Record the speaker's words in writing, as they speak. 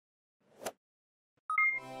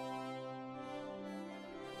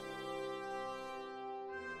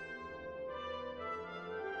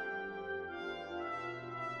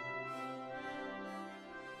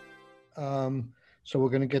So we're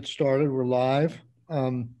going to get started. We're live.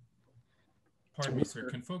 Pardon me, sir.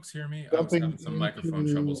 Can folks hear me? I was having some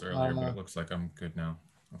microphone troubles earlier, but it looks like I'm good now.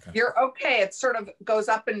 Okay. You're okay. It sort of goes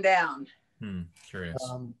up and down. Curious.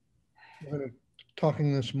 We're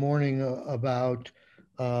talking this morning about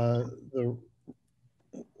how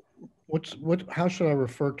should I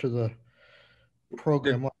refer to the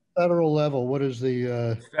program? On the federal level, what is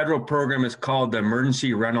the federal program is called the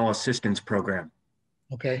Emergency Rental Assistance Program.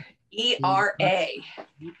 Okay. ERA.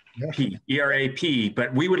 ERAP,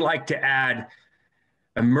 but we would like to add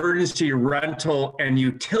Emergency Rental and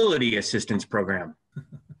Utility Assistance Program.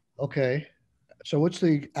 Okay. So what's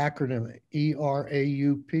the acronym?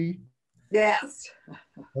 ERAUP? Yes.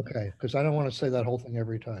 Okay, because I don't want to say that whole thing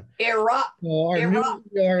every time. ERA. So our new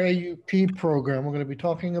ERAUP program, we're going to be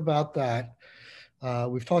talking about that.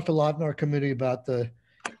 We've talked a lot in our committee about the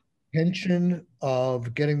tension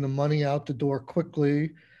of getting the money out the door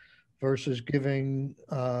quickly versus giving,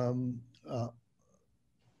 I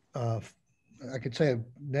could say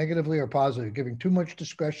negatively or positive, giving too much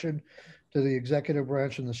discretion to the executive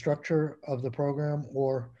branch in the structure of the program,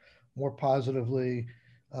 or more positively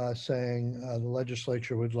saying the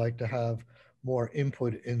legislature would like to have more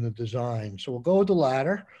input in the design. So we'll go with the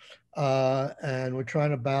latter, and we're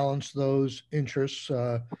trying to balance those interests.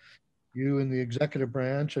 You in the executive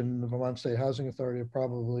branch and the Vermont State Housing Authority have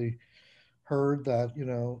probably heard that,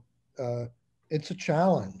 it's a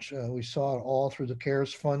challenge. We saw it all through the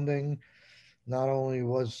CARES funding. Not only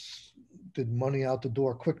did money out the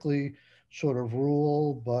door quickly sort of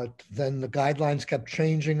rule, but then the guidelines kept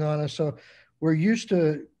changing on us. So we're used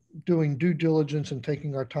to doing due diligence and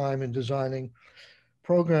taking our time in designing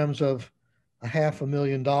programs of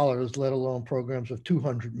 $500,000, let alone programs of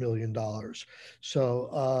 $200 million.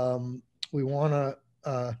 So we want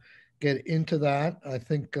to get into that. I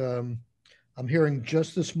think I'm hearing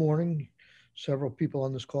just this morning, several people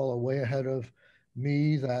on this call are way ahead of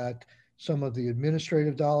me, that some of the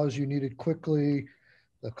administrative dollars you needed quickly,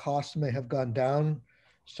 the costs may have gone down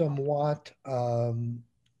somewhat.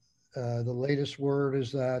 The latest word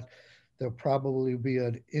is that there'll probably be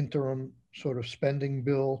an interim sort of spending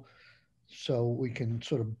bill, so we can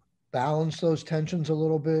sort of balance those tensions a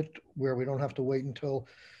little bit, where we don't have to wait until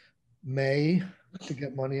May to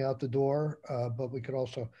get money out the door, but we could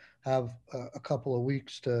also have a couple of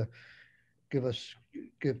weeks to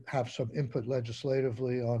have some input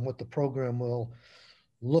legislatively on what the program will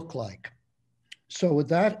look like. So with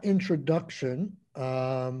that introduction,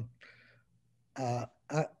 I'm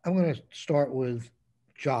going to start with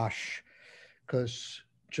Josh, because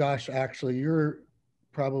Josh, actually, you're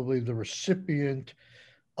probably the recipient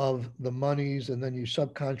of the monies, and then you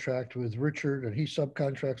subcontract with Richard, and he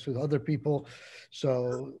subcontracts with other people.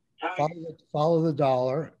 So follow the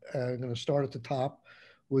dollar. I'm going to start at the top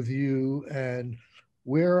with you. And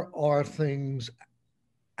where are things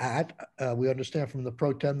at? We understand from the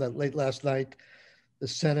pro tem that late last night, the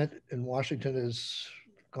Senate in Washington has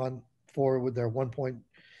gone forward with their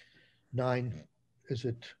 1.9,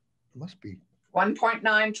 must be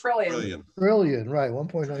 1.9 trillion. Trillion, right,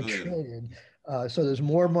 1.9 trillion. So there's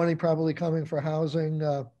more money probably coming for housing.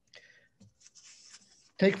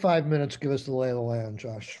 Take 5 minutes, give us the lay of the land,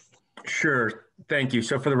 Josh. Sure, thank you.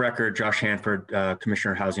 So for the record, Josh Hanford,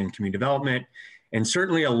 Commissioner of Housing and Community Development. And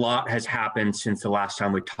certainly a lot has happened since the last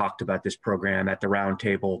time we talked about this program at the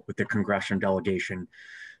roundtable with the congressional delegation.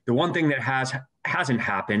 The one thing that hasn't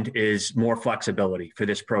happened is more flexibility for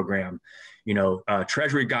this program.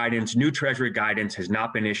 Treasury guidance, new Treasury guidance has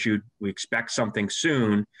not been issued. We expect something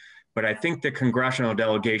soon, but I think the congressional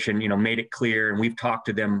delegation, made it clear, and we've talked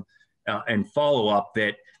to them and follow up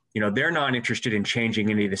that, they're not interested in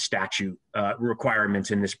changing any of the statute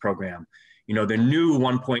requirements in this program. The new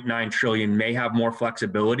 1.9 trillion may have more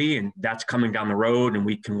flexibility, and that's coming down the road, and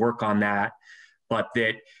we can work on that. But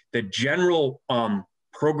that the general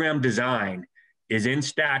program design is in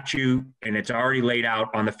statute, and it's already laid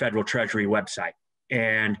out on the Federal Treasury website.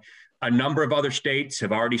 And a number of other states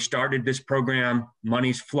have already started this program.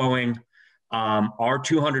 Money's flowing. Our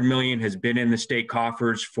 $200 million has been in the state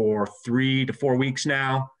coffers for 3 to 4 weeks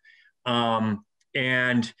now.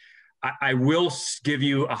 And I will give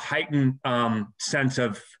you a heightened sense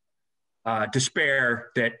of despair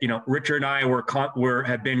that, Richard and I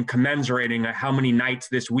have been commiserating how many nights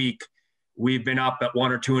this week we've been up at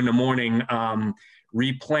 1 or 2 in the morning,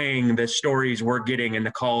 replaying the stories we're getting and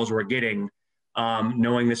the calls we're getting,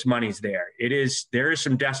 knowing this money's there. There is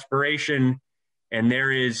some desperation, and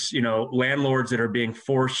there is, landlords that are being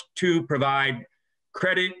forced to provide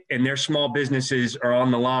credit, and their small businesses are on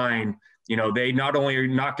the line. They not only are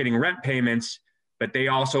not getting rent payments, but they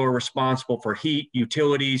also are responsible for heat,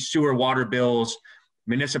 utilities, sewer, water bills.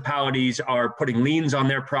 Municipalities are putting liens on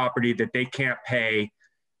their property that they can't pay.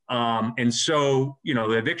 And so, you know,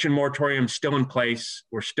 the eviction moratorium is still in place.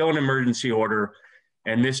 We're still in emergency order.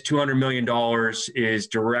 And this $200 million is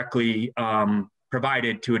directly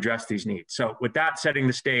provided to address these needs. So with that setting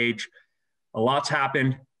the stage, a lot's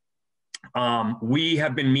happened. We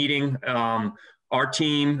have been meeting, our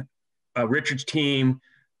team, Richard's team,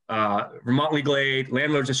 Vermont Legal Aid,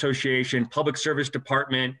 Landlords Association, Public Service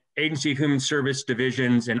Department, Agency of Human Service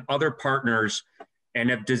divisions, and other partners, and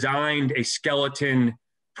have designed a skeleton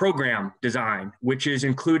program design, which is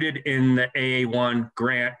included in the AA1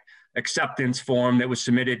 grant acceptance form that was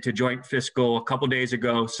submitted to Joint Fiscal a couple days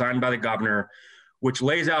ago, signed by the governor, which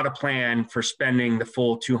lays out a plan for spending the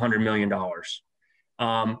full $200 million.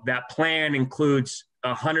 That plan includes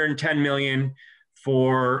 $110 million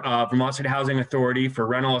for Vermont State Housing Authority for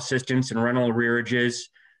rental assistance and rental arrearages,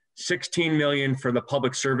 $16 million for the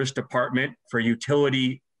Public Service Department for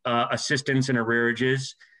utility assistance and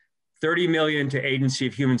arrearages, $30 million to Agency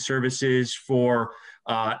of Human Services for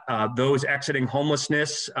those exiting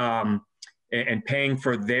homelessness and paying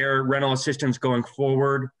for their rental assistance going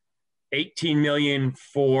forward, $18 million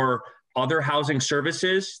for other housing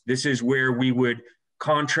services. This is where we would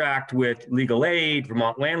contract with Legal Aid,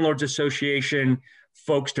 Vermont Landlords Association,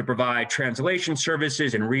 folks to provide translation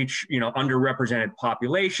services and reach, you know, underrepresented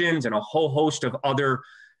populations and a whole host of other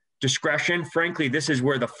discretion. Frankly, this is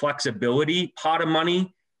where the flexibility pot of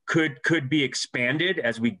money could be expanded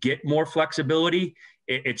as we get more flexibility.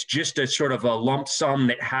 It's just a sort of a lump sum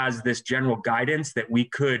that has this general guidance that we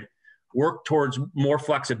could work towards more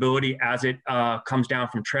flexibility as it comes down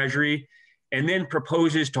from Treasury, and then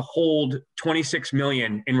proposes to hold $26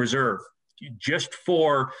 million in reserve just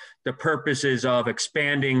for the purposes of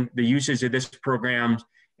expanding the uses of this program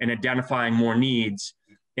and identifying more needs.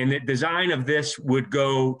 And the design of this would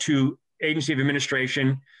go to Agency of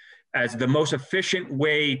Administration as the most efficient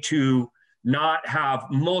way to not have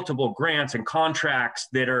multiple grants and contracts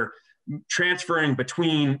that are transferring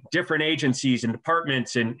between different agencies and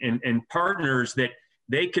departments and partners, that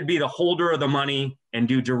they could be the holder of the money and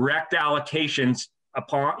do direct allocations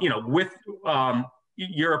upon, you know, with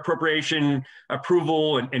your appropriation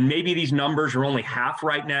approval. And maybe these numbers are only half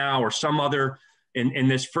right now or some other in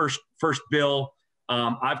this first bill.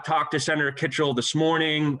 I've talked to Senator Kitchell this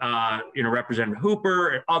morning, you know, Representative Hooper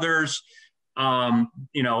and others,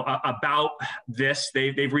 you know, about this.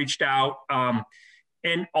 They've reached out.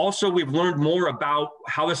 And also we've learned more about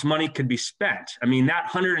how this money could be spent. I mean, that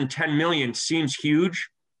 $110 million seems huge,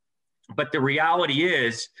 but the reality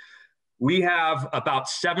is we have about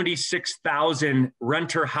 76,000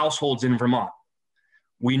 renter households in Vermont.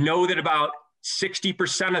 We know that about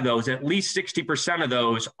 60% of those, at least 60% of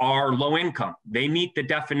those, are low income. They meet the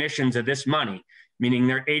definitions of this money, meaning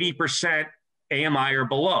they're 80% AMI or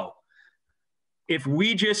below. If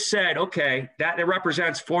we just said, okay, that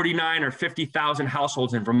represents 49 or 50,000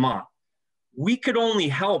 households in Vermont, we could only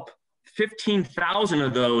help 15,000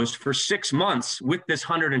 of those for 6 months with this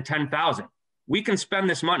 110,000. We can spend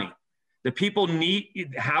this money. The people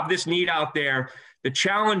have this need out there. The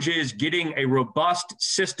challenge is getting a robust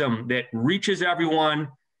system that reaches everyone,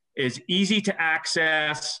 is easy to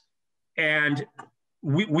access, and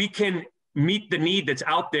we can meet the need that's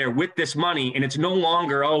out there with this money. And it's no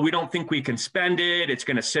longer, oh, we don't think we can spend it, it's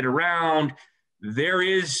going to sit around. There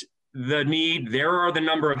is the need, there are the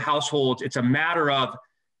number of households. It's a matter of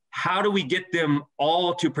how do we get them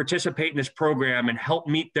all to participate in this program and help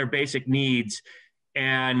meet their basic needs.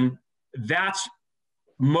 And that's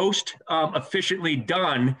most efficiently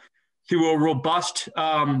done through a robust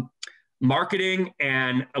marketing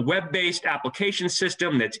and a web-based application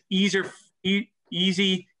system that's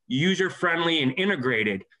easy, user-friendly, and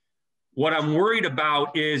integrated. What I'm worried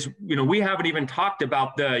about is, you know, we haven't even talked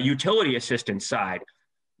about the utility assistance side.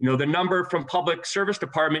 You know, the number from Public Service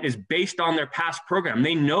Department is based on their past program.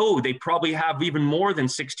 They know they probably have even more than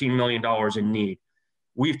 $16 million in need.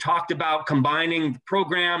 We've talked about combining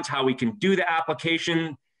programs, how we can do the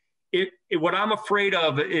application. What I'm afraid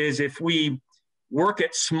of is if we work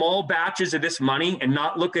at small batches of this money and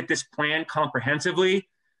not look at this plan comprehensively,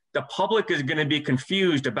 the public is going to be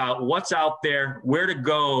confused about what's out there, where to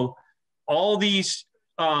go. All these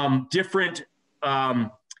different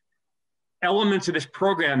elements of this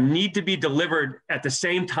program need to be delivered at the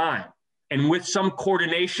same time and with some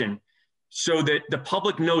coordination so that the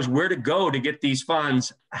public knows where to go to get these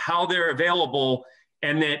funds, how they're available,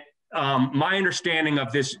 and that my understanding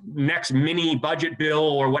of this next mini budget bill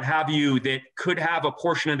or what have you that could have a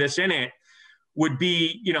portion of this in it would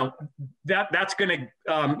be, you know, that's going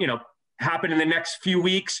to, you know, happen in the next few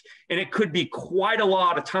weeks, and it could be quite a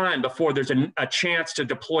lot of time before there's a chance to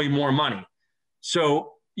deploy more money.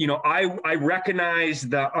 So, you know, I recognize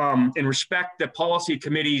and respect the policy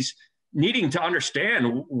committees needing to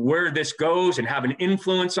understand where this goes and have an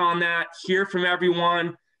influence on that, hear from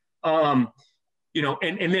everyone, you know,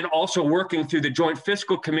 and then also working through the Joint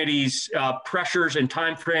Fiscal Committee's pressures and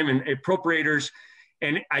time frame and appropriators.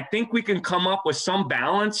 And I think we can come up with some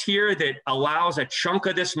balance here that allows a chunk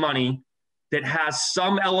of this money that has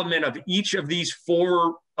some element of each of these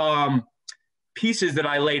four pieces that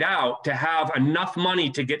I laid out to have enough money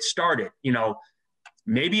to get started. You know,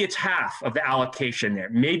 maybe it's half of the allocation there.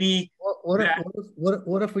 Maybe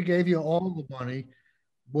what if we gave you all the money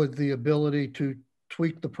with the ability to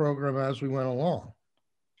tweak the program as we went along?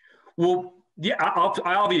 Well, yeah,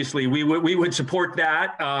 obviously we would support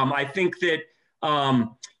that. I think that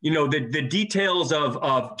you know, the details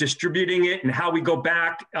of distributing it and how we go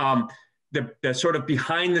back, the sort of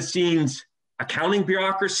behind the scenes accounting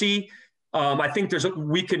bureaucracy. I think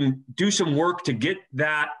we can do some work to get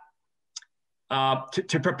that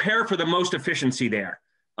to prepare for the most efficiency there.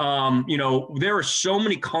 You know, there are so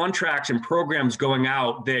many contracts and programs going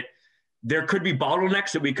out that there could be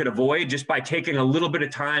bottlenecks that we could avoid just by taking a little bit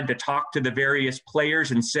of time to talk to the various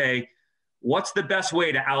players and say, what's the best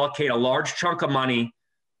way to allocate a large chunk of money,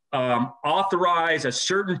 authorize a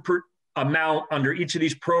certain amount under each of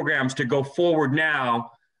these programs to go forward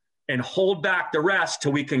now, and hold back the rest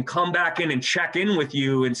till we can come back in and check in with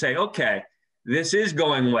you and say, okay, this is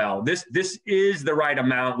going well. This is the right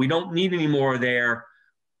amount. We don't need any more there.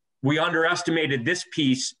 We underestimated this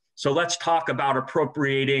piece. So let's talk about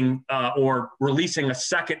appropriating or releasing a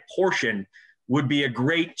second portion would be a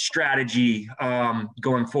great strategy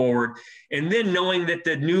going forward. And then knowing that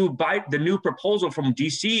the new proposal from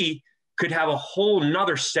DC could have a whole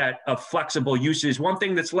nother set of flexible uses. One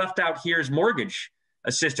thing that's left out here is mortgage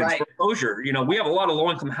assistance, foreclosure. You know, we have a lot of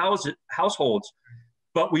low-income households,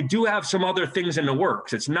 but we do have some other things in the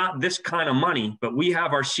works. It's not this kind of money, but we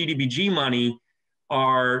have our CDBG money,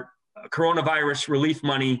 our coronavirus relief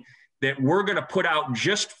money that we're going to put out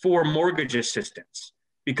just for mortgage assistance,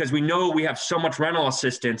 because we know we have so much rental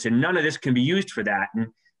assistance and none of this can be used for that.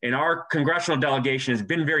 And our congressional delegation has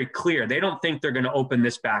been very clear. They don't think they're going to open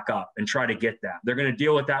this back up and try to get that. They're going to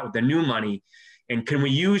deal with that with the new money. And can we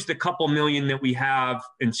use the couple million that we have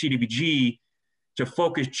in CDBG to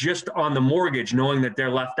focus just on the mortgage, knowing that they're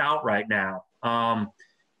left out right now?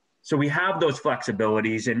 So we have those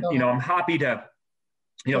flexibilities, and you know, I'm happy to,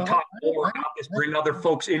 you know, talk more about this, bring other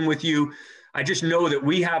folks in with you. I just know that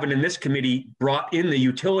we haven't in this committee brought in the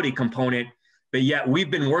utility component, but yet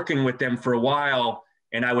we've been working with them for a while.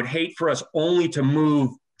 And I would hate for us only to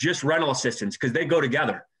move just rental assistance, because they go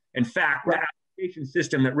together. In fact, the application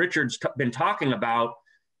system that Richard's been talking about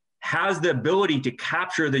has the ability to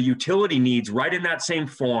capture the utility needs right in that same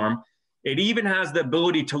form. It even has the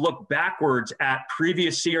ability to look backwards at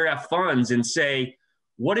previous CRF funds and say,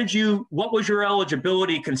 what was your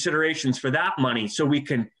eligibility considerations for that money? So we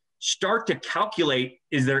can start to calculate,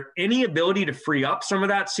 is there any ability to free up some of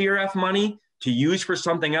that CRF money to use for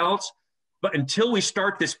something else? But until we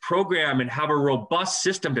start this program and have a robust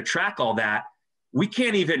system to track all that, we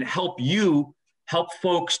can't even help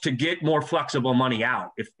folks to get more flexible money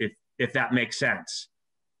out, if that makes sense.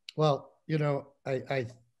 Well, you know, I'm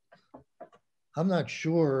not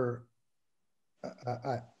sure.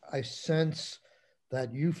 I sense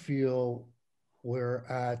that you feel we're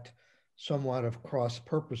at somewhat of cross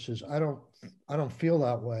purposes. I don't feel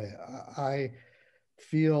that way. I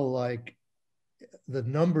feel like the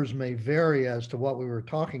numbers may vary as to what we were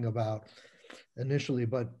talking about initially,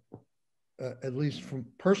 but at least from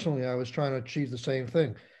personally, I was trying to achieve the same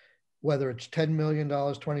thing. Whether it's $10 million,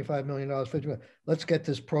 $25 million, $50 million, let's get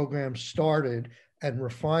this program started and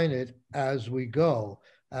refine it as we go,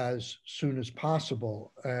 as soon as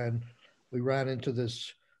possible. And we ran into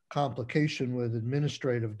this complication with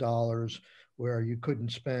administrative dollars where you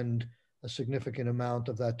couldn't spend a significant amount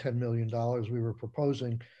of that $10 million we were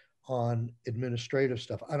proposing on administrative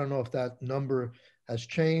stuff. I don't know if that number has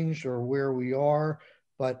changed or where we are,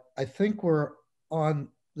 but I think we're on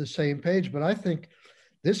the same page. But I think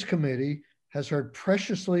this committee has heard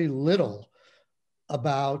preciously little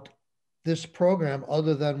about this program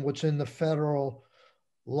other than what's in the federal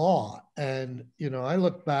law. And, you know, I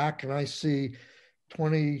look back and I see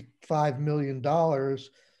 $25 million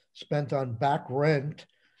spent on back rent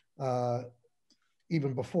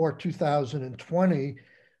even before 2020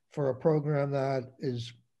 for a program that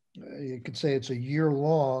is, you could say it's a year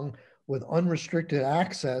long with unrestricted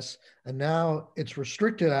access. And now it's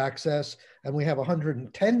restricted access and we have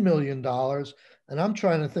 $110 million. And I'm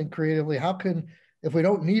trying to think creatively, if we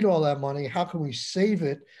don't need all that money, how can we save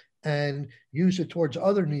it and use it towards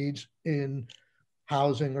other needs in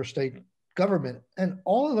housing or state government? And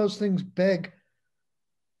all of those things beg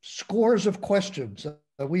scores of questions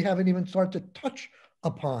that we haven't even started to touch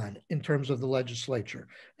upon in terms of the legislature.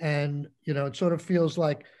 And, it sort of feels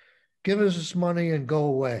like, give us this money and go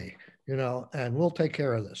away, and we'll take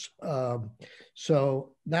care of this. So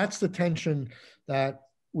that's the tension that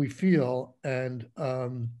we feel. And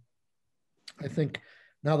I think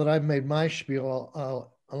now that I've made my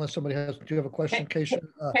spiel, unless somebody do you have a question, Keisha?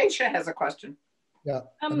 Keisha has a question. Yeah,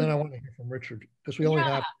 and then I want to hear from Richard because we only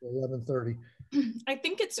have 11:30. I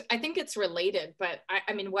think it's related, but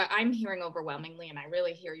I mean, what I'm hearing overwhelmingly, and I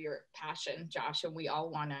really hear your passion, Josh, and we all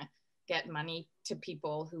want to get money to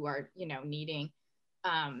people who are, needing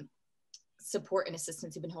support and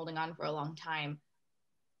assistance, who've been holding on for a long time.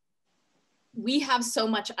 We have so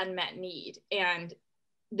much unmet need, and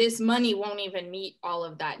this money won't even meet all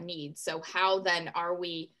of that need. So how then are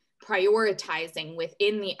we prioritizing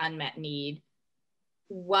within the unmet need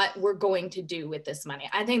what we're going to do with this money?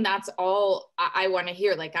 I think that's all I want to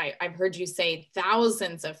hear. Like I've heard you say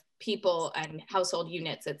thousands of people and household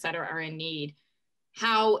units, et cetera, are in need.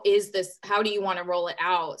 How do you want to roll it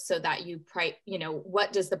out so that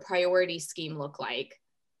what does the priority scheme look like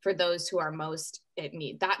for those who are most in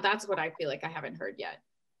need? That's what I feel like I haven't heard yet.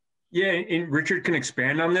 Yeah, and Richard can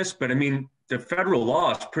expand on this, but I mean, the federal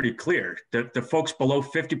law is pretty clear. The folks below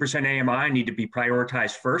 50% AMI need to be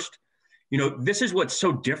prioritized first. This is what's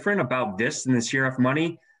so different about this than the CRF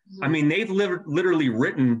money. Mm-hmm. I mean, they've literally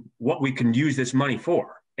written what we can use this money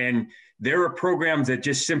for. And there are programs that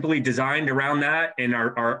just simply designed around that and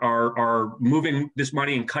are moving this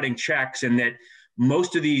money and cutting checks. And that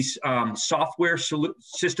most of these software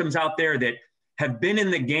systems out there that have been in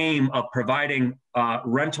the game of providing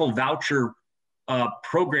rental voucher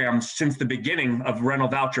programs since the beginning of rental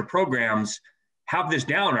voucher programs have this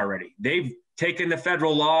down already. They've taken the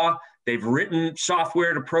federal law, they've written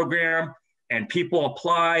software to program, and people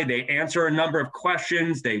apply, they answer a number of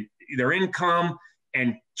questions, their income,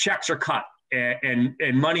 and checks are cut and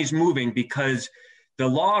money's moving because the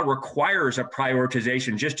law requires a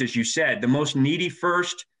prioritization, just as you said, the most needy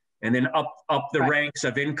first, and then up the ranks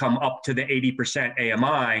of income up to the 80%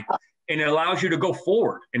 AMI. And it allows you to go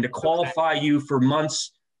forward and to qualify you for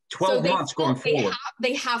months, 12 months going forward.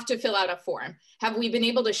 They have to fill out a form. Have we been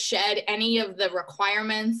able to shed any of the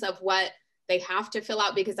requirements of what they have to fill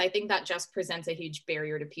out? Because I think that just presents a huge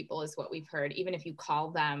barrier to people is what we've heard, even if you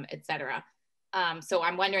call them, et cetera. So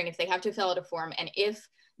I'm wondering if they have to fill out a form, and if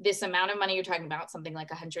this amount of money you're talking about, something like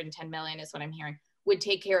 110 million is what I'm hearing, would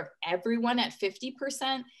take care of everyone at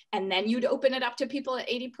 50%, and then you'd open it up to people at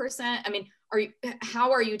 80%. I mean,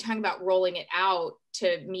 how are you talking about rolling it out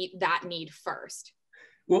to meet that need first?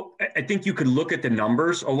 Well, I think you could look at the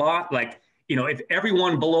numbers a lot. Like, if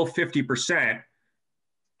everyone below 50%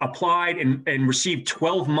 applied and received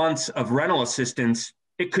 12 months of rental assistance,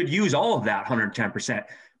 it could use all of that 110%.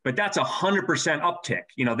 But that's 100%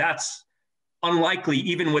 uptick. That's unlikely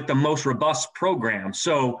even with the most robust program.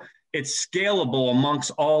 So it's scalable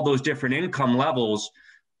amongst all those different income levels.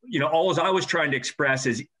 All I was trying to express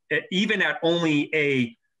is even at only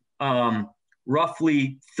a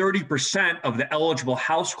roughly 30% of the eligible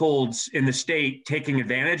households in the state taking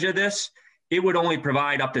advantage of this, it would only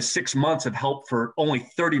provide up to 6 months of help for only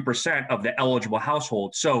 30% of the eligible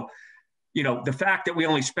households. So, the fact that we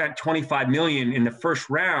only spent 25 million in the first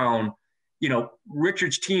round,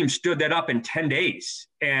 Richard's team stood that up in 10 days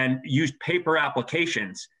and used paper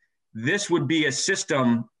applications. This would be a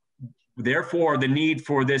system, therefore the need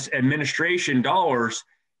for this administration dollars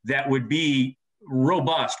that would be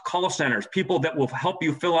robust, call centers, people that will help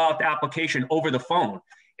you fill out the application over the phone,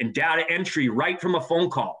 and data entry right from a phone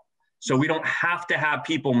call. So we don't have to have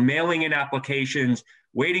people mailing in applications,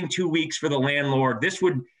 waiting 2 weeks for the landlord. These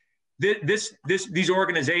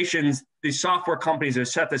organizations, these software companies have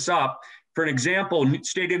set this up. For an example,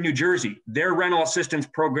 state of New Jersey, their rental assistance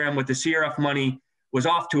program with the CRF money was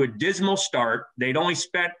off to a dismal start. They'd only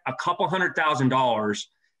spent a couple $100,000.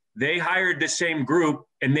 They hired the same group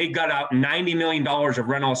and they got out $90 million of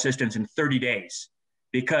rental assistance in 30 days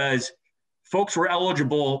because folks were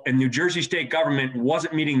eligible and New Jersey state government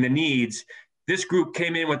wasn't meeting the needs. This group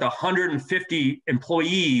came in with 150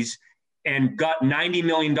 employees and got $90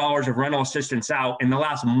 million of rental assistance out in the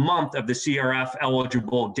last month of the CRF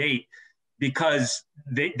eligible date because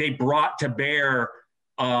they brought to bear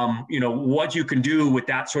what you can do with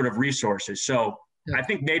that sort of resources. So yeah. I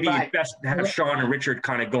think maybe it's best to have Sean and Richard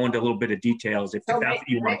kind of go into a little bit of details if that's what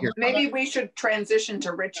you want to hear. Maybe we should transition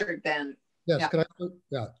to Richard then. Yes, yeah.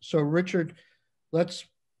 Yeah. So Richard, let's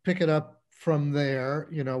pick it up from there.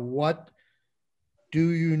 You know, what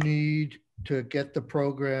do you need to get the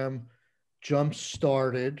program jump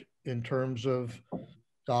started in terms of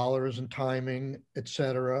dollars and timing, et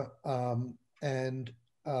cetera? And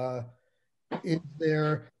is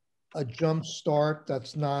there a jump start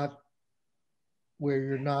that's not where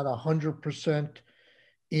you're not 100%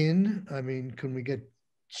 in? I mean, can we get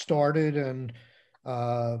started and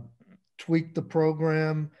tweak the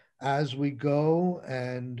program as we go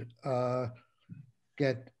and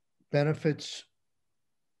get benefits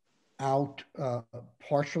out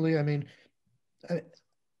partially? I mean,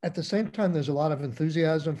 at the same time, there's a lot of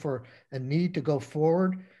enthusiasm for a need to go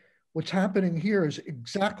forward. What's happening here is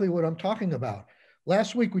exactly what I'm talking about.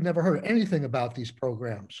 Last week, we never heard anything about these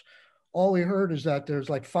programs. All we heard is that there's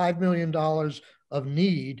like $5 million of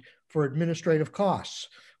need for administrative costs.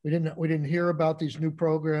 We didn't hear about these new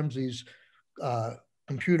programs, these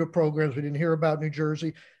computer programs. We didn't hear about New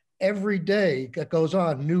Jersey. Every day that goes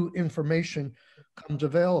on, new information comes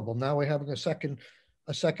available. Now we're having a second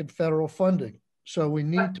federal funding. So we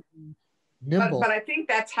need to be nimble. But I think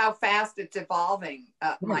that's how fast it's evolving,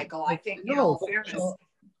 Michael. I think, in all fairness. So,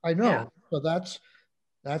 I know. Yeah. So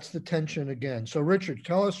that's the tension again. So Richard,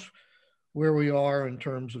 tell us where we are in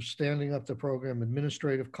terms of standing up the program,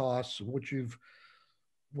 administrative costs, what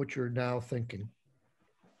you're now thinking.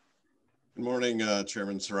 Good morning,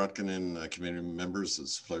 Chairman Sirotkin and community members.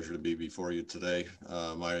 It's a pleasure to be before you today.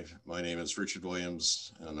 My name is Richard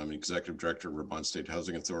Williams, and I'm Executive Director of Vermont State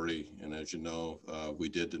Housing Authority. And as you know, we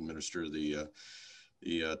did administer the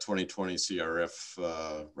 2020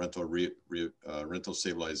 CRF rental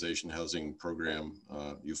stabilization housing program.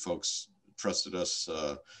 You folks trusted us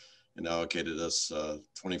and allocated us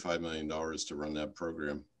 $25 million to run that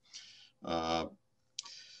program.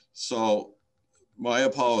 So my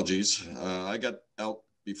apologies. I got out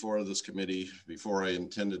before this committee before I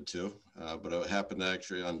intended to, but it happened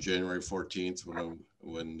actually on January 14th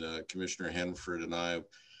when Commissioner Hanford and I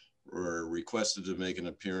were requested to make an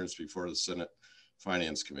appearance before the Senate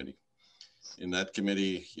Finance Committee. In that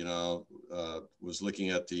committee, was looking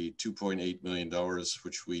at the $2.8 million,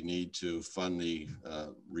 which we need to fund the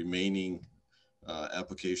remaining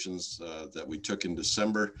applications that we took in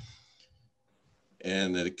December.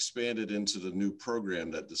 And it expanded into the new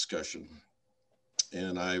program, that discussion.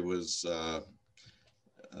 And I was,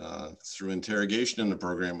 through interrogation in the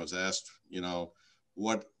program, was asked,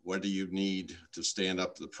 what do you need to stand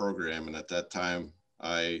up the program? And at that time,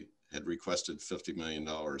 I had requested $50 million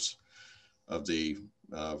of the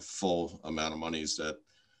full amount of monies that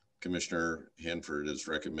Commissioner Hanford has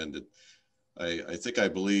recommended. I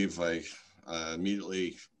believe I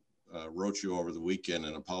immediately wrote you over the weekend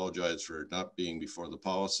and apologized for not being before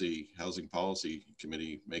the Housing Policy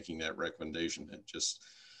Committee making that recommendation.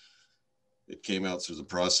 It came out through the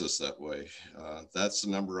process that way. That's the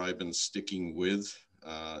number I've been sticking with,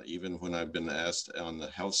 even when I've been asked on the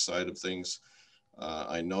House side of things.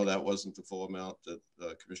 I know that wasn't the full amount that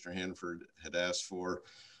Commissioner Hanford had asked for,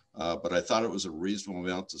 but I thought it was a reasonable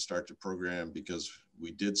amount to start the program because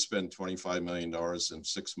we did spend $25 million in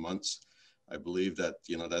 6 months. I believe that,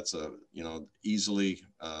 that's a, easily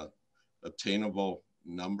obtainable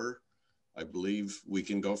number. I believe we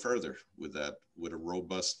can go further with that, with a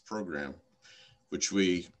robust program, which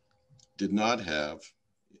we did not have.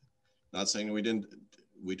 Not saying we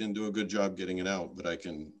didn't do a good job getting it out, but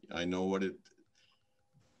I know what it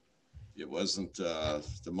wasn't the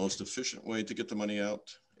most efficient way to get the money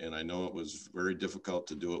out. And I know it was very difficult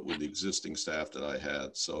to do it with the existing staff that I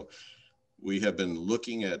had. So we have been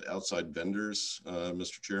looking at outside vendors,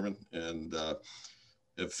 Mr. Chairman, and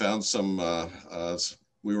have found some,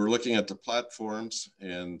 we were looking at the platforms,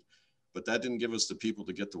 but that didn't give us the people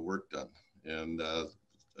to get the work done. And a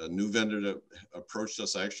new vendor that approached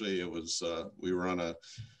us, actually, it was, we were on a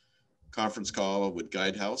conference call with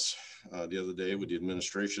Guidehouse the other day with the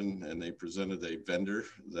administration, and they presented a vendor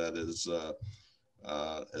that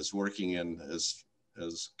is working in, as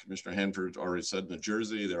Commissioner Hanford already said, New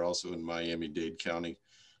Jersey. They're also in Miami-Dade County,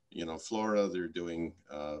 Florida. They're doing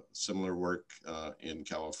similar work in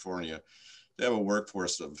California. They have a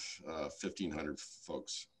workforce of 1,500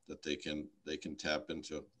 folks that they can tap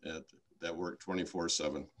into that work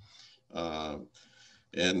 24/7.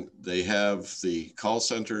 And they have the call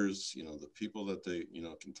centers, the people that they,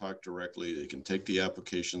 can talk directly. They can take the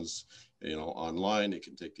applications, online. They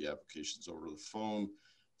can take the applications over the phone.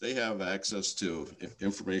 They have access to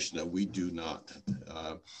information that we do not.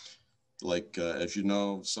 As you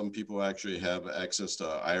know, some people actually have access to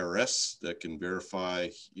IRS that can verify,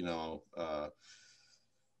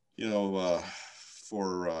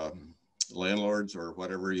 for landlords or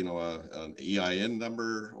whatever, you know, an EIN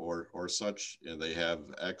number or such, and they have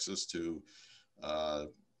access to,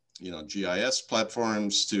 you know, GIS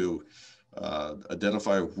platforms to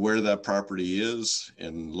identify where that property is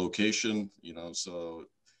and location, you know, so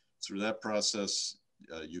through that process,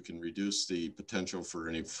 you can reduce the potential for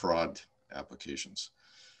any fraud applications.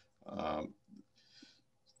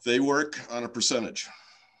 They work on a percentage,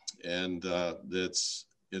 and it's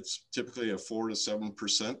typically a 4 to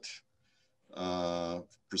 7%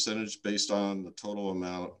 percentage based on the total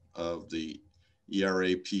amount of the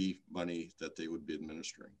ERAP money that they would be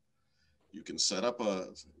administering. You can set up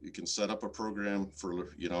a program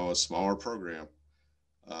for, you know, a smaller program,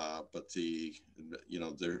 but the, you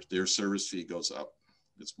know, their service fee goes up.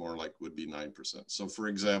 It's more like would be 9%. So for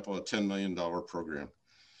example, a $10 million program,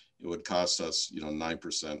 it would cost us, you know,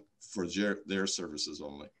 9% for their services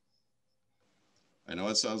only. I know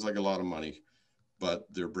it sounds like a lot of money, but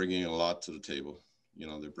they're bringing a lot to the table. You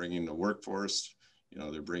know, they're bringing the workforce, you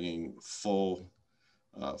know, they're bringing full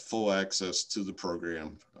access to the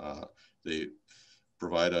program. They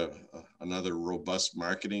provide another robust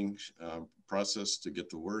marketing process to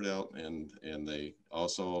get the word out. And they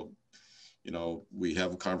also, you know, we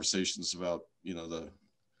have conversations about, you know, the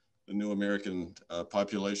new American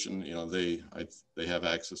population, you know, they have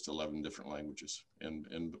access to 11 different languages,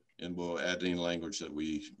 and we'll add any language that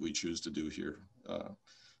we choose to do here.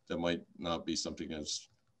 That might not be something as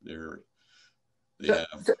they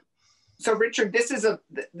have. So Richard, this is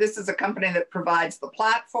a company that provides the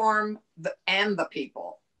platform and the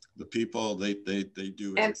people. The people, they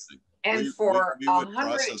do and, everything. And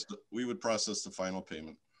we would process the final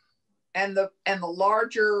payment. And the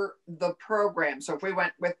larger the program, so if we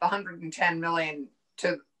went with the 110 million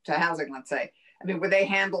to housing, let's say, I mean, would they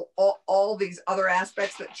handle all these other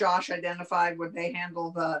aspects that Josh identified? Would they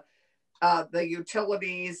handle the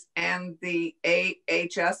utilities and the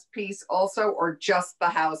AHS piece also, or just the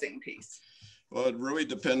housing piece? Well, it really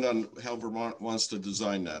depends on how Vermont wants to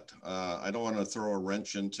design that. I don't want to throw a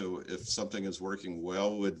wrench into if something is working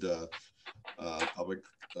well with public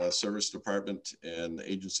service department and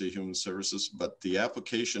agency of human services, but the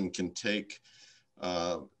application can take,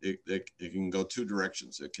 it can go two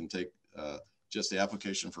directions. It can take just the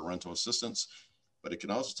application for rental assistance, but it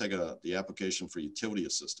can also take the application for utility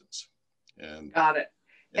assistance. And got it.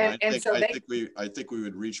 And I think we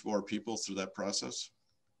would reach more people through that process.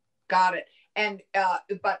 Got it. And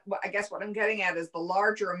but I guess what I'm getting at is the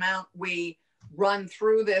larger amount we run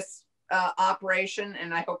through this operation,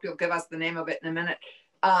 and I hope you'll give us the name of it in a minute,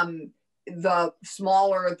 the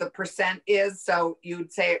smaller the percent is. So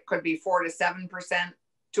you'd say it could be 4 to 7%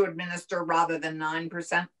 to administer rather than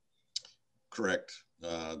 9%? Correct.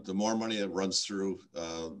 The more money that runs through,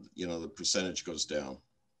 you know, the percentage goes down.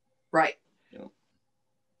 Right. You know.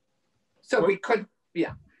 So we could,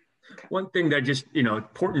 yeah. Okay. One thing that just, you know,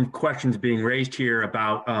 important questions being raised here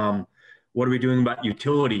about what are we doing about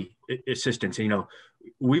utility assistance? You know,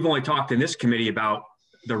 we've only talked in this committee about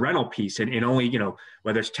the rental piece, and only, you know,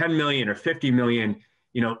 whether it's 10 million or 50 million,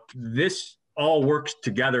 you know, this all works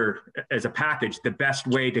together as a package, the best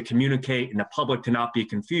way to communicate and the public to not be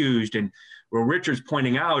confused. And what Richard's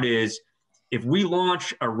pointing out is if we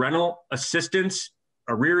launch a rental assistance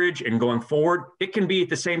arrearage and going forward, it can be at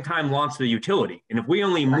the same time launch the utility. And if we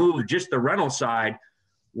only move just the rental side,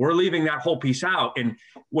 we're leaving that whole piece out. And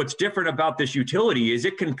what's different about this utility is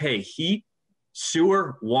it can pay heat,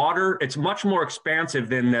 sewer, water. It's much more expansive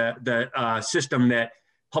than the system that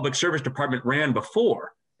Public Service Department ran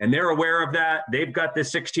before. And they're aware of that. They've got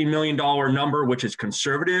this $16 million number, which is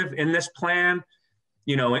conservative in this plan.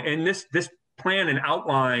 You know, and this plan and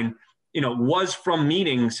outline, you know, was from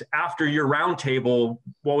meetings after your roundtable,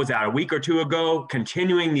 what was that, a week or two ago,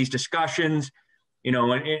 continuing these discussions, you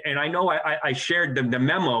know, and I know I shared the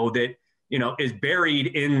memo that, you know, is buried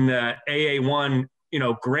in the AA1, you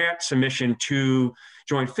know, grant submission to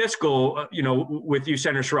joint fiscal, you know, with you,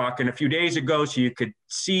 Senator Schrock, and a few days ago, so you could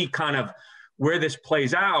see kind of where this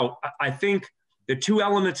plays out. I think the two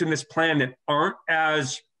elements in this plan that aren't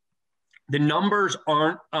as, the numbers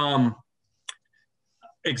aren't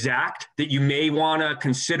exact, that you may want to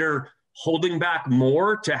consider holding back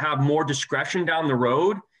more to have more discretion down the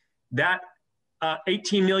road, that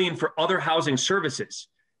 18 million for other housing services.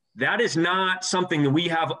 That is not something that we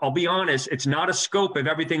have. I'll be honest, it's not a scope of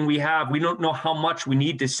everything we have. We don't know how much we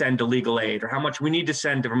need to send to legal aid or how much we need to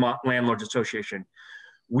send to Vermont Landlords Association.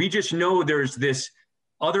 We just know there's this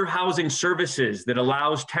other housing services that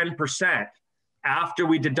allows 10% after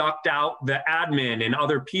we deduct out the admin and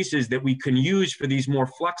other pieces that we can use for these more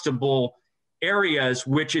flexible areas,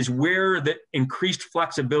 which is where the increased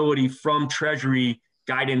flexibility from Treasury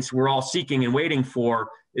guidance we're all seeking and waiting for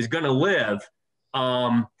is going to live.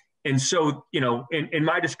 And so, you know, in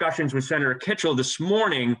my discussions with Senator Kitchell this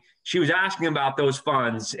morning, she was asking about those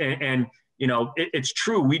funds. And you know, it's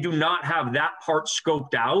true, we do not have that part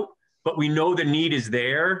scoped out, but we know the need is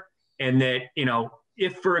there. And that, you know,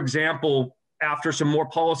 if, for example, after some more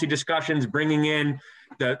policy discussions, bringing in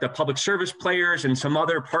the public service players and some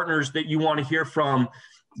other partners that you want to hear from,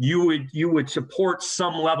 you would support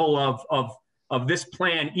some level of this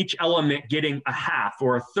plan, each element getting a half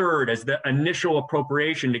or a third as the initial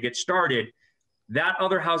appropriation to get started. That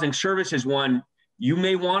other housing services one, you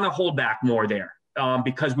may want to hold back more there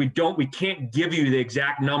because we can't give you the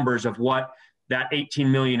exact numbers of what that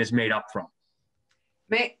 18 million is made up from.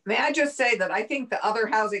 May I just say that I think the other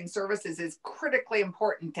housing services is critically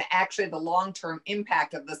important to actually the long-term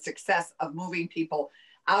impact of the success of moving people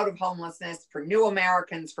out of homelessness, for new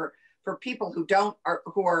Americans, for people who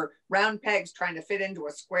who are round pegs trying to fit into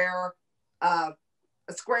a square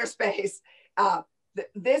space.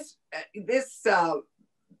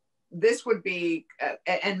 This would be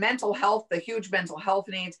and mental health, the huge mental health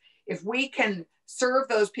needs. If we can serve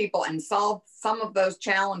those people and solve some of those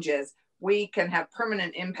challenges, we can have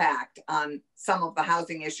permanent impact on some of the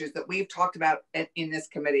housing issues that we've talked about in this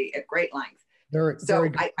committee at great length. So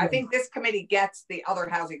I think this committee gets the other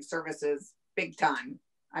housing services big time.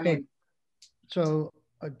 I mean, so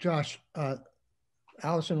Josh,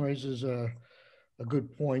 Allison raises a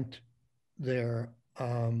good point there.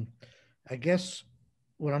 I guess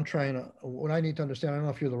what I need to understand, I don't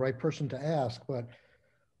know if you're the right person to ask, but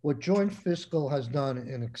what Joint Fiscal has done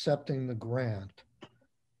in accepting the grant,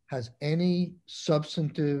 has any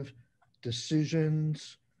substantive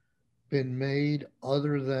decisions been made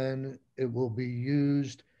other than it will be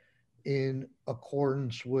used in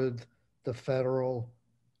accordance with the federal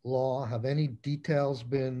law? Have any details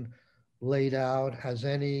been laid out? Has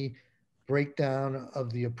any breakdown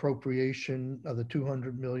of the appropriation of the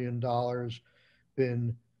 $200 million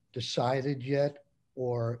been decided yet?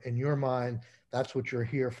 Or in your mind, that's what you're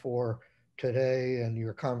here for today and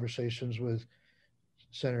your conversations with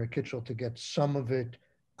Senator Kitchell to get some of it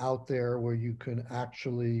out there where you can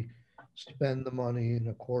actually spend the money in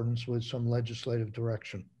accordance with some legislative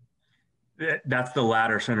direction? That's the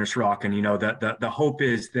latter, Senator Sorokin. You know, the hope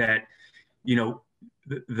is that, you know,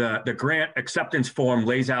 the grant acceptance form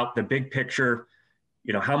lays out the big picture,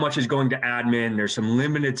 you know, how much is going to admin. There's some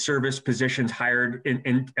limited service positions hired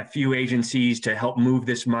in a few agencies to help move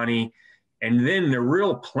this money. And then the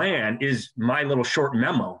real plan is my little short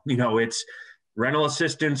memo. You know, it's rental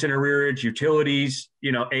assistance and arrearage, utilities,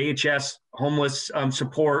 you know, AHS, homeless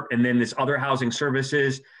support, and then this other housing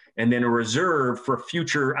services, and then a reserve for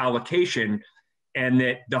future allocation. And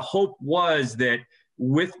that the hope was that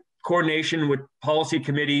with coordination with policy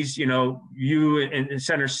committees, you know, you and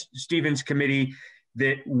Senator Stevens' committee,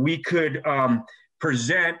 that we could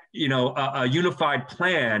present, you know, a unified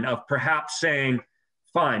plan of perhaps saying,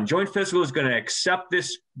 fine, Joint Fiscal is going to accept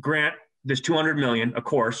this grant, this $200 million, of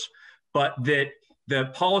course, but that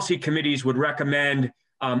the policy committees would recommend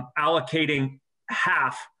allocating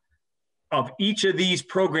half of each of these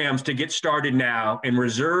programs to get started now and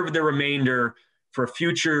reserve the remainder for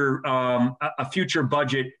future a future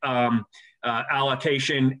budget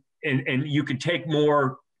allocation. And you could take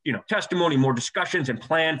more, you know, testimony, more discussions, and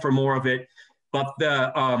plan for more of it. But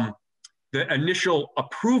the initial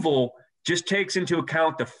approval just takes into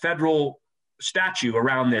account the federal statute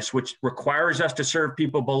around this, which requires us to serve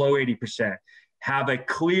people below 80%, have a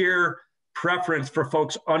clear preference for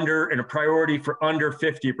folks under and a priority for under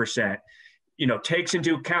 50%, you know, takes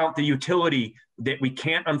into account the utility that we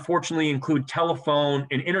can't unfortunately include telephone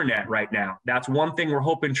and internet right now. That's one thing we're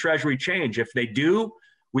hoping Treasury change. If they do,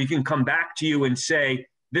 we can come back to you and say,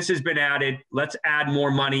 this has been added, let's add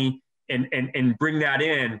more money and bring that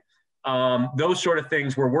in. Those sort of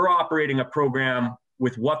things where we're operating a program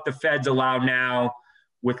with what the feds allow now,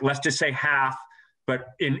 with let's just say half, but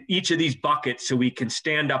in each of these buckets so we can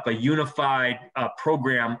stand up a unified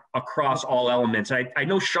program across all elements. I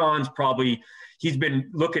know Sean's he's been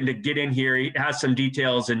looking to get in here. He has some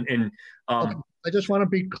details and I just want to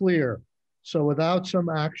be clear. So without some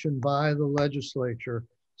action by the legislature,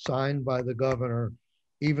 signed by the governor,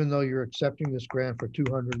 even though you're accepting this grant for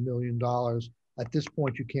 $200 million, at this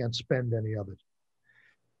point, you can't spend any of it.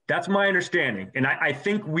 That's my understanding. And I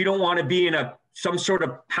think we don't want to be in some sort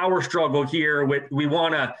of power struggle here. We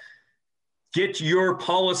want to get your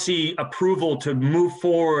policy approval to move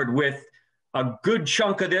forward with a good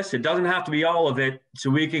chunk of this. It doesn't have to be all of it, so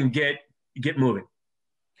we can get moving.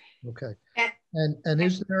 Okay. And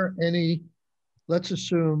is there any, let's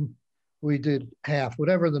assume we did half,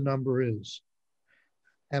 whatever the number is.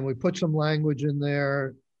 and we put some language in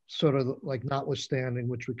there, sort of like notwithstanding,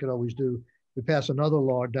 which we could always do. We pass another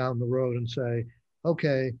law down the road and say,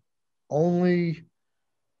 okay, only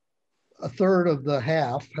a third of the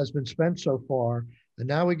half has been spent so far. And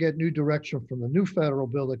now we get new direction from the new federal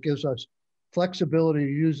bill that gives us flexibility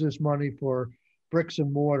to use this money for bricks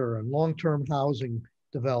and mortar and long-term housing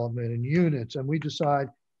development and units. And we decide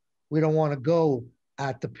we don't want to go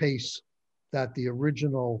at the pace that the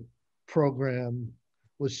original program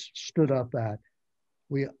was stood up at.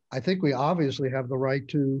 I think we obviously have the right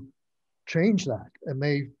to change that. It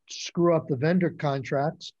may screw up the vendor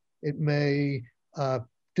contracts. It may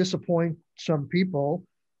disappoint some people,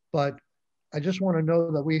 but I just want to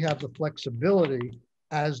know that we have the flexibility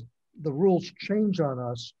as the rules change on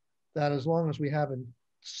us, that as long as we haven't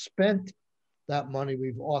spent that money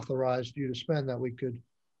we've authorized you to spend, that we could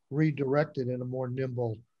redirect it in a more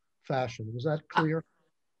nimble fashion. Was that clear?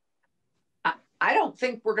 I don't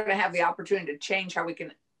think we're going to have the opportunity to change how we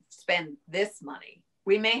can spend this money.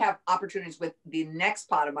 We may have opportunities with the next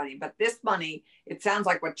pot of money, but this money, it sounds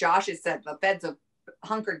like what Josh has said, the feds have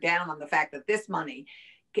hunkered down on the fact that this money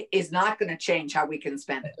is not going to change how we can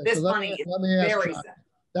spend it. This money is very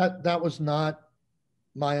set. That was not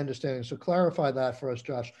my understanding. So clarify that for us,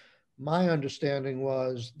 Josh. My understanding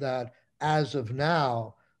was that as of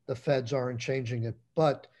now, the feds aren't changing it,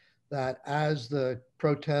 but that as the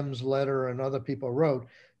pro tem's letter and other people wrote,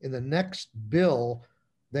 in the next bill,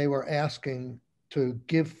 they were asking to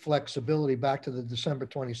give flexibility back to the December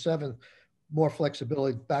 27th, more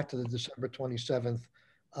flexibility back to the December 27th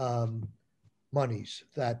monies,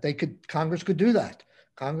 that they could, Congress could do that.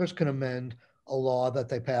 Congress can amend a law that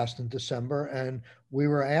they passed in December, and we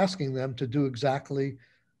were asking them to do exactly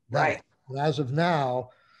that. Right. And as of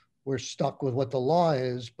now, we're stuck with what the law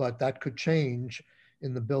is, but that could change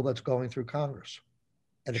in the bill that's going through Congress.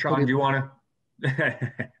 And Sean, do you want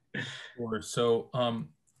to? Sure. So,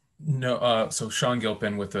 so Sean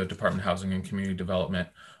Gilpin with the Department of Housing and Community Development.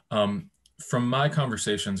 From my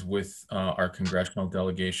conversations with our congressional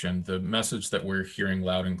delegation, the message that we're hearing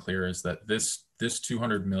loud and clear is that this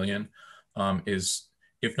 $200 million is,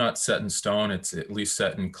 if not set in stone, it's at least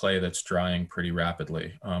set in clay that's drying pretty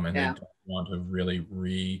rapidly. And they don't want to really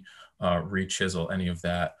re-chisel any of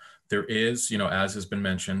that. There is, as has been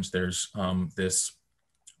mentioned, there's this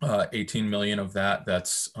 18 million of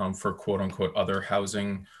that's for quote unquote other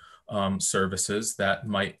housing services that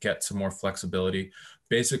might get some more flexibility.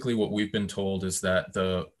 Basically, what we've been told is that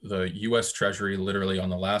the U.S. Treasury, literally on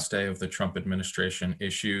the last day of the Trump administration,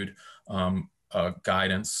 issued a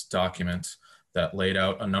guidance document that laid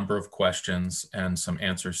out a number of questions and some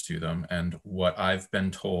answers to them. And what I've been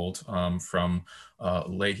told from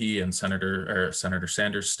Leahy and Senator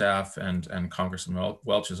Sanders' staff and Congressman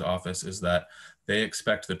Welch's office is that they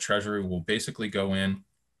expect the Treasury will basically go in,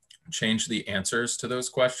 change the answers to those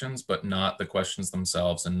questions, but not the questions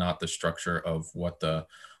themselves and not the structure of what the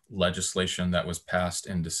legislation that was passed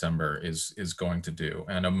in December is going to do.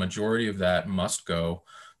 And a majority of that must go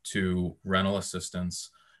to rental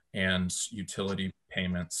assistance and utility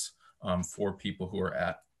payments for people who are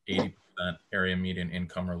at 80% area median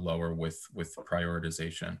income or lower with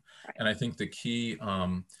prioritization. And I think the key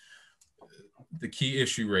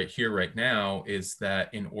issue right now is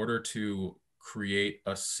that in order to create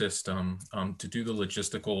a system, to do the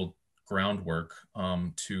logistical groundwork,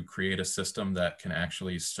 to create a system that can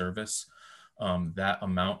actually service that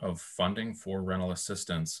amount of funding for rental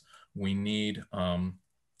assistance, we need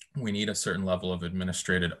a certain level of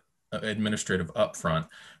administrative upfront.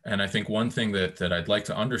 And I think one thing that I'd like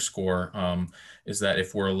to underscore is that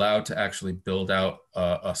if we're allowed to actually build out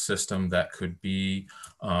a system that could be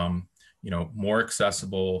more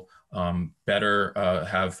accessible, better,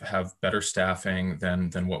 have better staffing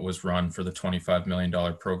than what was run for the $25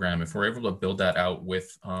 million program. If we're able to build that out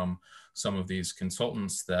with some of these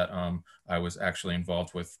consultants that I was actually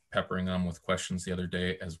involved with, peppering them with questions the other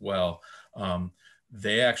day as well,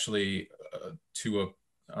 they actually,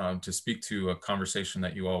 to speak to a conversation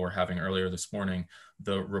that you all were having earlier this morning,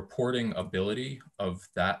 the reporting ability of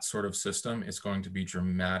that sort of system is going to be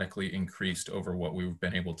dramatically increased over what we've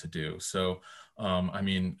been able to do. So, I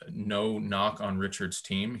mean, no knock on Richard's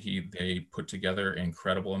team. They put together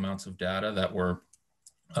incredible amounts of data that were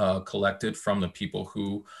collected from the people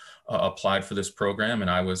who applied for this program. And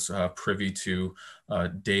I was privy to a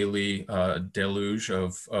daily deluge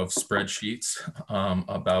of spreadsheets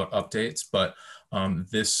about updates. But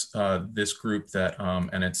this group that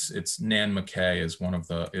and it's Nan McKay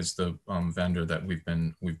is the vendor that we've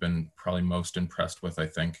been probably most impressed with, I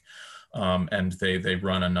think. And they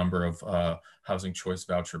run a number of housing choice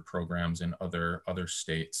voucher programs in other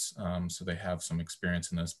states. So they have some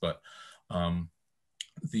experience in this, but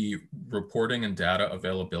the reporting and data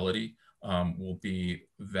availability will be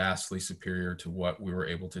vastly superior to what we were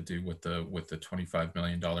able to do with the $25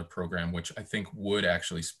 million program, which I think would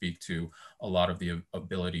actually speak to a lot of the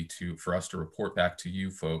ability for us to report back to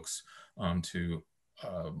you folks to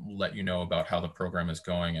let you know about how the program is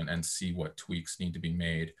going and see what tweaks need to be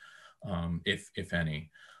made, if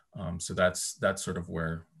any. So that's sort of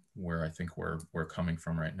where I think we're coming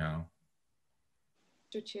from right now.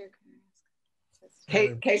 Mr. Chair,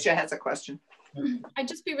 Keisha has a question. I'd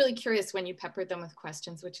just be really curious when you peppered them with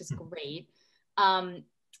questions, which is great.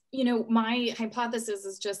 You know, my hypothesis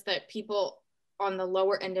is just that people on the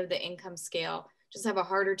lower end of the income scale just have a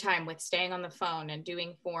harder time with staying on the phone and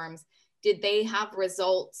doing forms. Did they have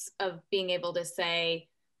results of being able to say,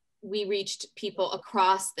 we reached people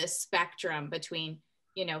across this spectrum between,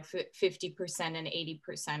 you know, 50% and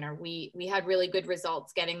 80%, or we had really good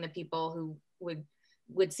results getting the people who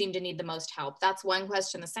would seem to need the most help? That's one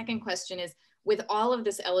question. The second question is, with all of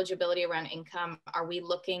this eligibility around income, are we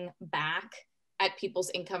looking back at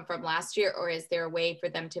people's income from last year, or is there a way for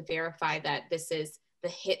them to verify that this is the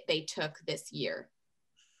hit they took this year?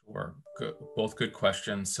 Sure, good. Both good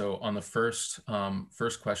questions. So on the first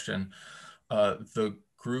question, the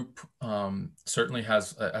group certainly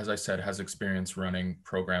has, as I said, has experience running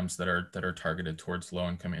programs that are targeted towards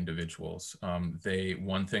low-income individuals.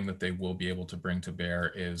 One thing that they will be able to bring to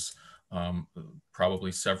bear is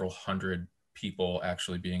probably several hundred people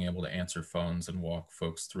actually being able to answer phones and walk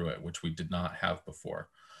folks through it, which we did not have before.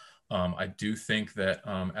 I do think that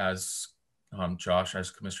as Josh,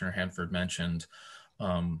 as Commissioner Hanford mentioned,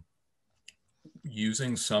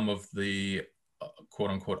 using some of the quote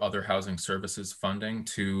unquote other housing services funding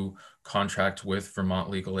to contract with Vermont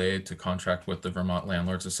Legal Aid, to contract with the Vermont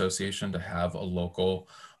Landlords Association to have a local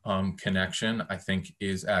connection, I think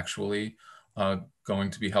is actually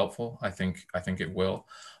going to be helpful. I think it will.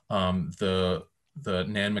 The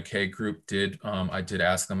Nan McKay group I did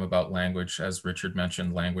ask them about language, as Richard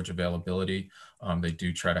mentioned, language availability. They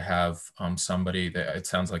do try to have somebody that, it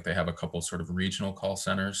sounds like they have a couple sort of regional call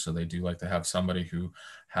centers. So they do like to have somebody who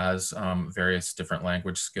has various different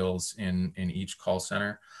language skills in each call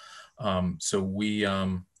center. So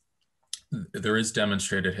there is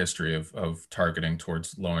demonstrated history of targeting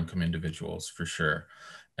towards low-income individuals for sure.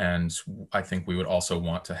 And I think we would also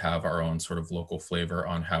want to have our own sort of local flavor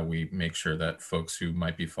on how we make sure that folks who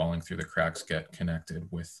might be falling through the cracks get connected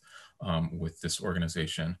with this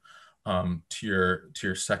organization. To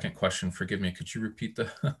your second question, forgive me, could you repeat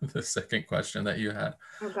the second question that you had?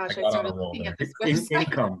 Oh gosh, I got on a started roll looking there. at this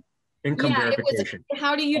website. Income Yeah, verification. it was,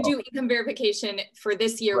 how do you do income verification for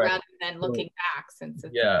this year Right. rather than looking back? Since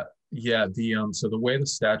it's yeah. So the way the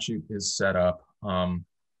statute is set up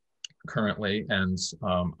currently, and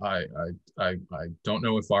I don't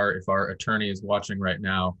know if our attorney is watching right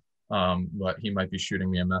now, but he might be shooting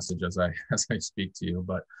me a message as I speak to you.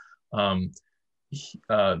 But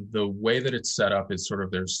the way that it's set up is sort of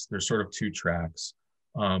there's sort of two tracks.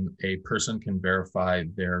 A person can verify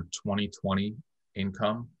their 2020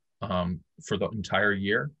 income for the entire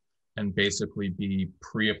year and basically be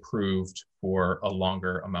pre-approved for a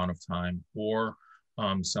longer amount of time, or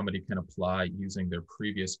somebody can apply using their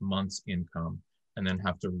previous month's income and then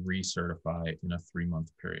have to recertify in a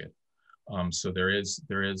 3-month period. So there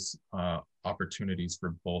is opportunities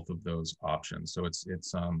for both of those options. So it's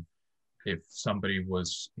if somebody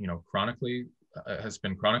was, has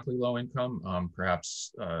been chronically low income,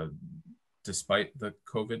 perhaps despite the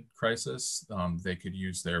COVID crisis, they could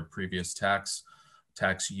use their previous tax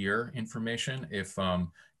year information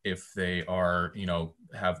if they are,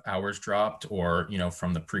 have hours dropped or,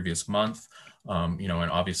 from the previous month,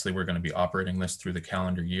 and obviously we're going to be operating this through the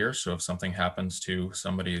calendar year. So if something happens to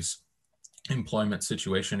somebody's employment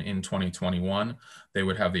situation in 2021, they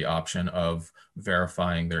would have the option of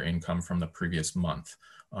verifying their income from the previous month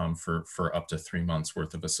for up to 3 months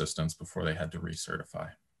worth of assistance before they had to recertify.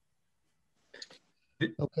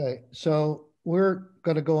 Okay, so we're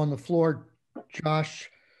going to go on the floor. Josh,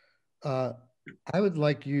 I would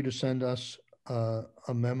like you to send us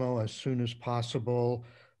a memo as soon as possible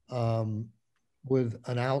with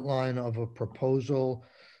an outline of a proposal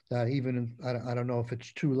that even, I don't know if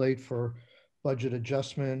it's too late for budget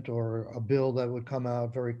adjustment or a bill that would come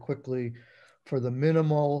out very quickly for the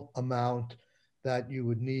minimal amount that you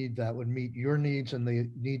would need that would meet your needs and the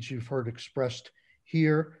needs you've heard expressed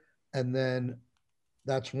here. And then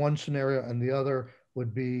that's one scenario. And the other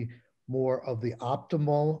would be more of the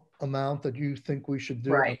optimal amount that you think we should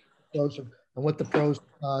do. Right. and what the pros and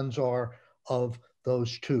cons are of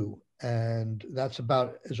those two. And that's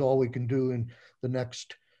about is all we can do in the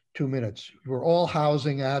next 2 minutes. We're all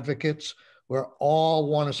housing advocates. We all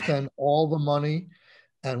want to spend all the money,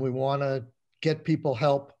 and we want to get people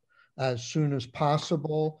help as soon as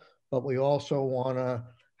possible. But we also want to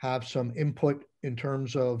have some input in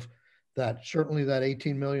terms of that, certainly that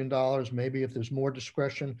 $18 million, maybe if there's more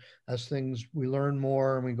discretion as we learn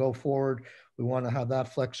more and we go forward, we want to have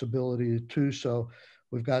that flexibility too. So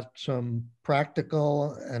we've got some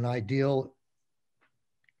practical and ideal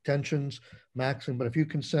tensions, Maxine, but if you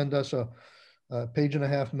can send us a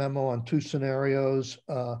 1.5-page memo on 2 scenarios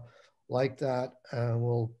like that,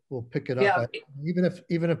 we'll pick it up. Yeah.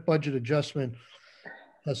 Even if budget adjustment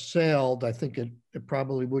has sailed, I think it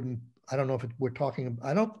probably wouldn't. I don't know if we're talking.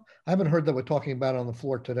 I haven't heard that we're talking about it on the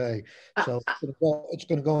floor today. So it's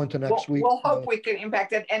going to go into next week. We'll hope we can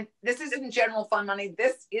impact it. And this isn't general fund money.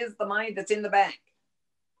 This is the money that's in the bank,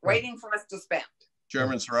 waiting for us to spend.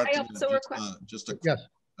 Chairman Surratt, yes.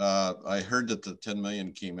 I heard that the 10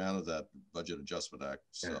 million came out of that Budget Adjustment Act.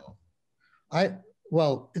 So,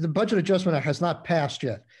 well, the Budget Adjustment Act has not passed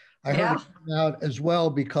yet. I heard it came out as well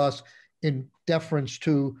because in deference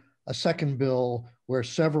to a second bill where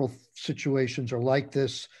several situations are like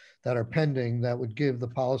this that are pending, that would give the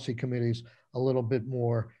policy committees a little bit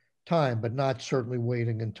more time, but not certainly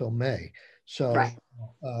waiting until May. So,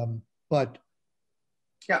 but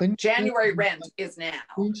January rent is now.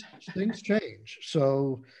 Things change.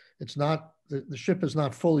 So it's not, the ship is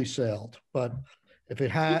not fully sailed, but if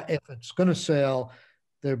it's going to sail,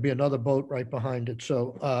 there'd be another boat right behind it.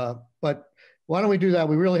 So, but why don't we do that?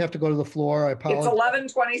 We really have to go to the floor. I apologize.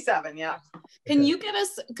 It's 11:27. Yeah. Can you get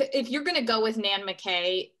us, if you're going to go with Nan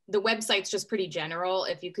McKay, the website's just pretty general.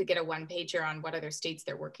 If you could get a 1-pager on what other states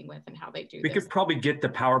they're working with and how they do we this. Could probably get the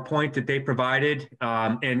PowerPoint that they provided.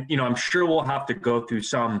 And, I'm sure we'll have to go through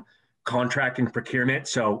some contract and procurement.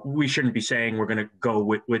 So we shouldn't be saying we're going to go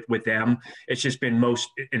with them. It's just been most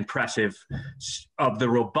impressive of the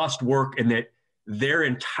robust work, and that their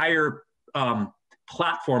entire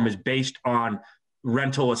platform is based on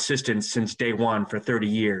rental assistance since day one for 30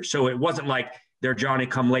 years. So it wasn't like they're Johnny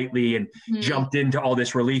come lately and jumped into all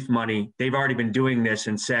this relief money. They've already been doing this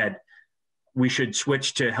and said, we should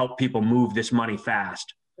switch to help people move this money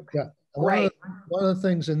fast. Yeah. One of the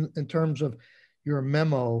things in terms of your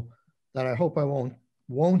memo that I hope I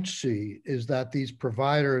won't see is that these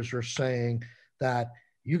providers are saying that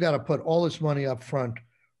you got to put all this money up front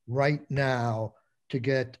right now to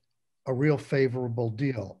get a real favorable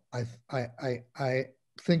deal. I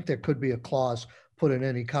think there could be a clause put in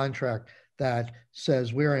any contract that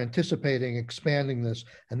says we're anticipating expanding this,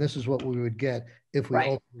 and this is what we would get if we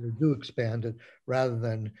ultimately do expand it, rather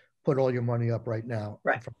than put all your money up right now.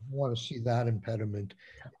 Right. I want to see that impediment.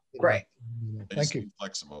 Great. Thank you.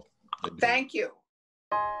 Flexible. Thank you.